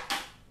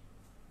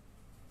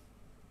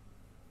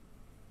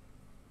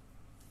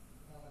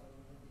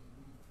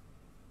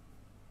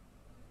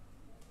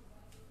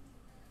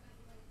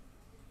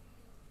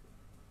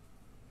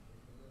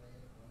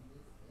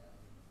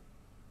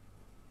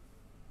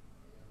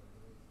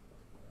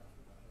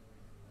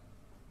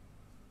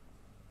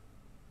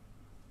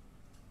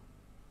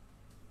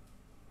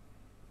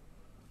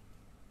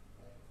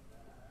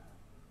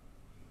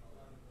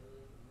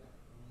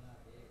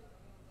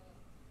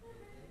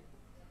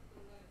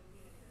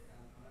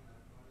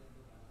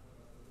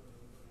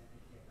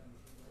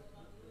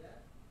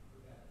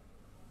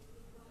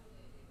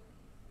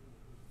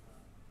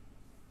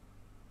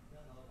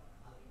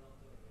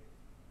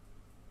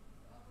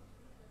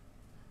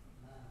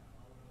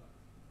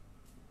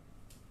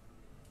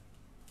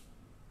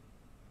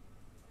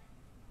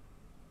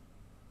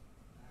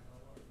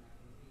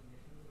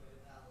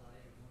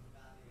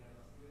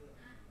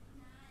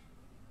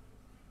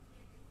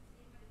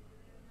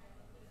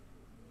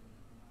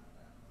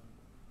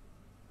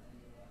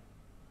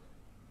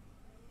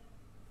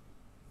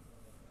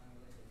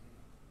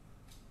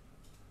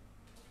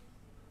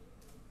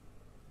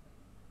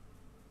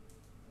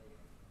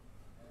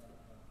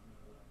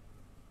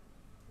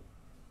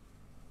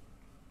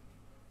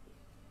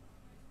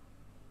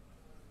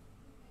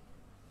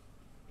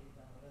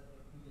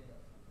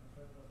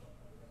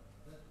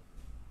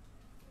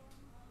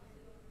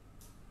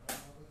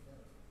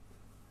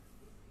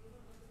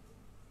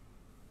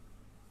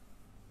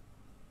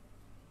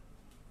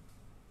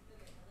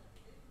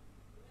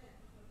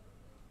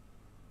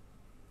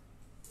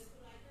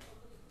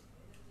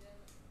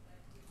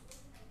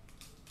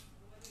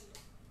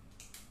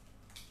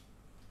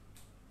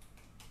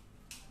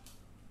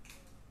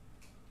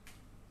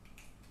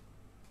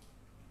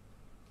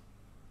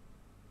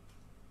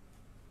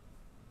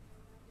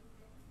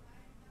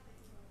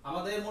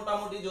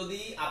 মোটামুটি যদি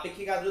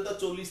আপেক্ষিক আর্দ্রতা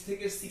 40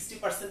 থেকে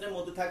 60% এর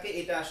মধ্যে থাকে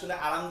এটা আসলে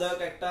আরামদায়ক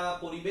একটা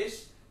পরিবেশ।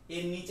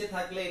 এর নিচে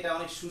থাকলে এটা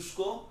অনেক শুষ্ক,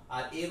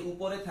 আর এর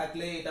উপরে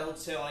থাকলে এটা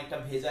হচ্ছে অনেকটা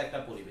ভেজা একটা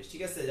পরিবেশ,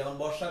 ঠিক আছে। যেমন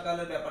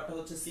বর্ষাকালের ব্যাপারটা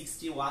হচ্ছে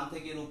 61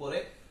 থেকে এর উপরে,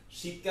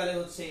 শীতকালে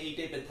হচ্ছে এই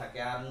টাইপের থাকে।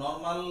 আর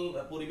নরমাল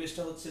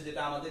পরিবেশটা হচ্ছে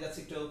যেটা আমাদের কাছে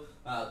একটু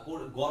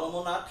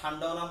গরমও না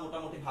ঠান্ডাও না,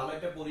 মোটামুটি ভালো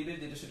একটা পরিবেশ,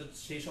 যেটা সেটা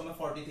সেই সময়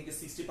 40 থেকে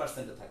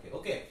 60% থাকে।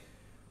 ওকে,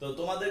 তো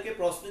তোমাদেরকে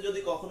প্রশ্নে যদি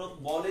কখনো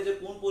বলে যে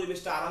কোন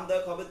পরিবেশটা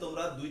আরামদায়ক হবে,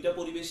 তোমরা দুইটা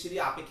পরিবেশেরই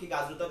আপেক্ষিক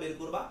আর্দ্রতা বের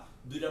করবা,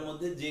 দুইটার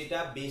মধ্যে যেটা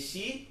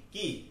বেশি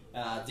কি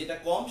যেটা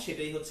কম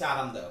সেটাই হচ্ছে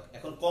আরামদায়ক।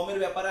 এখন কমের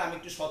ব্যাপারে আমি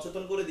একটু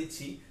সচেতন করে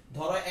দিচ্ছি।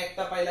 ধরো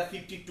একটা পাইলা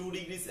 52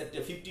 ডিগ্রি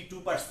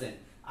 52%,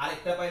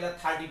 আরেকটা পাইলা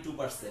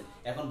 32%।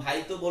 এখন ভাই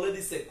তো বলে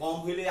দিচ্ছে কম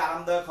হইলে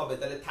আরামদায়ক হবে,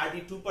 তাহলে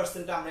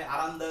 32% আমরা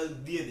আরামদায়ক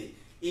দিয়ে দিই,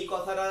 এই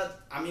কথাটা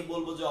আমি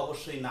বলবো যে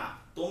অবশ্যই না।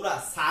 তোমরা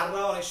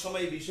স্যাররা অনেক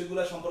সময় এই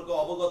বিষয়গুলো সম্পর্কে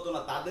অবগত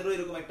না, তাদেরও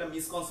এরকম একটা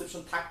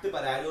মিসকনসেপশন থাকতে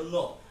পারে, আই ডোন্ট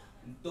নো।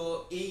 তো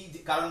এই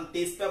কারণ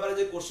টেস্ট পেপারে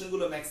যে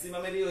কোশ্চেনগুলো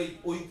ম্যাক্সিমামেরই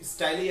ওই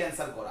স্টাইলেই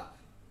অ্যান্সার করা।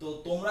 তো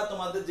তোমরা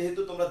তোমাদের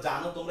যেহেতু তোমরা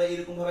জানো, তোমরা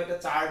এরকম ভাবে একটা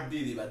চার্ট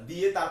দিয়ে দিবা,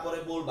 দিয়ে তারপরে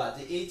বলবা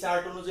যে এই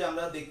চার্ট অনুযায়ী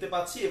আমরা দেখতে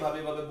পাচ্ছি, এভাবে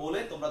এভাবে বলে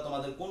তোমরা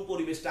তোমাদের কোন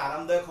পরিবেশটা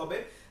আরামদায়ক হবে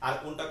আর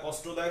কোনটা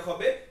কষ্টদায়ক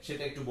হবে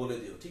সেটা একটু বলে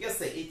দিও, ঠিক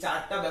আছে। এই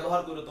চার্টটা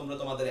ব্যবহার করে তোমরা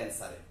তোমাদের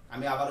অ্যান্সারে,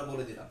 আমি আবারও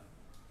বলে দিলাম।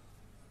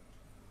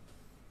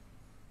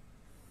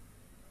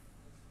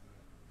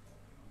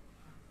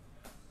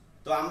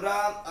 তো আমরা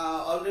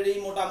অলরেডি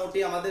মোটামুটি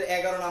আমাদের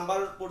 11 নাম্বার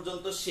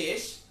পর্যন্ত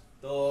শেষ।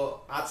 তো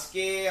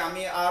আজকে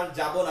আমি আর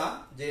যাব না,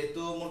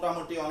 যেহেতু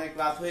মোটামুটি অনেক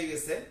রাত হয়ে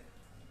গেছে।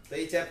 তো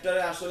এই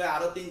চ্যাপ্টারে আসলে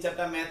আরো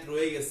 3-4টা ম্যাথ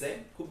রয়ে গেছে,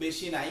 খুব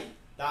বেশি নাই।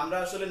 তা আমরা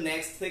আসলে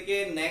নেক্সট থেকে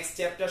নেক্সট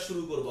চ্যাপ্টার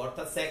শুরু করব,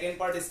 অর্থাৎ সেকেন্ড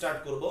পার্ট স্টার্ট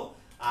করব।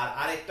 আর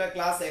আরেকটা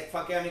ক্লাস এক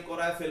ফাঁকে আমি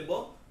করায় ফেলবো,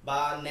 বা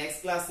নেক্সট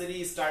ক্লাসেরই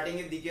স্টার্টিং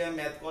এর দিকে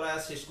ম্যাথ করায়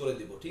শেষ করে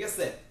দিব, ঠিক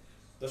আছে।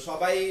 তো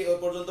সবাই ওই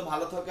পর্যন্ত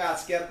ভালো থাকে,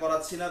 আজকে আর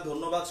করাচ্ছি না।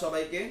 ধন্যবাদ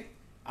সবাইকে,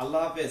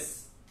 আল্লাহ হাফেজ।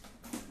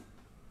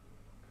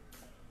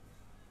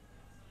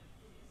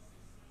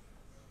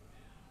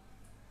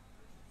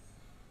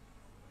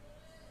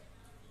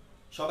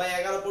 সবাই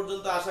 11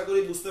 পর্যন্ত আশা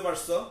করি বুঝতে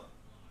পারছো।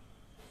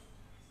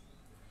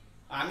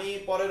 আমি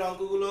পরের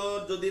অঙ্কগুলো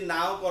যদি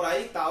নাও করাই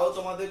তাও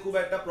তোমাদের খুব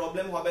একটা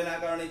প্রবলেম হবে না,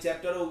 কারণ এই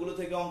চ্যাপ্টারে ওগুলো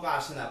থেকে অঙ্ক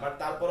আসে না, বাট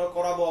তারপরে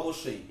করাবো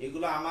অবশ্যই।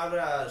 এগুলো আমার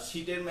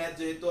শীটের ম্যাথ,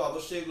 যেহেতু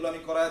অবশ্যই এগুলো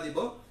আমি করায় দিব।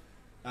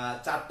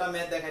 4টা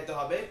ম্যাথ দেখাইতে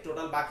হবে,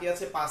 টোটাল বাকি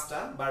আছে 5টা,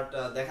 বাট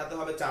দেখাতে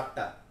হবে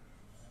 4টা।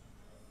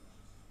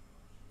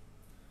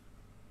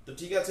 তো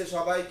ঠিক আছে,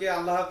 সবাইকে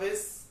আল্লাহ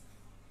হাফেজ।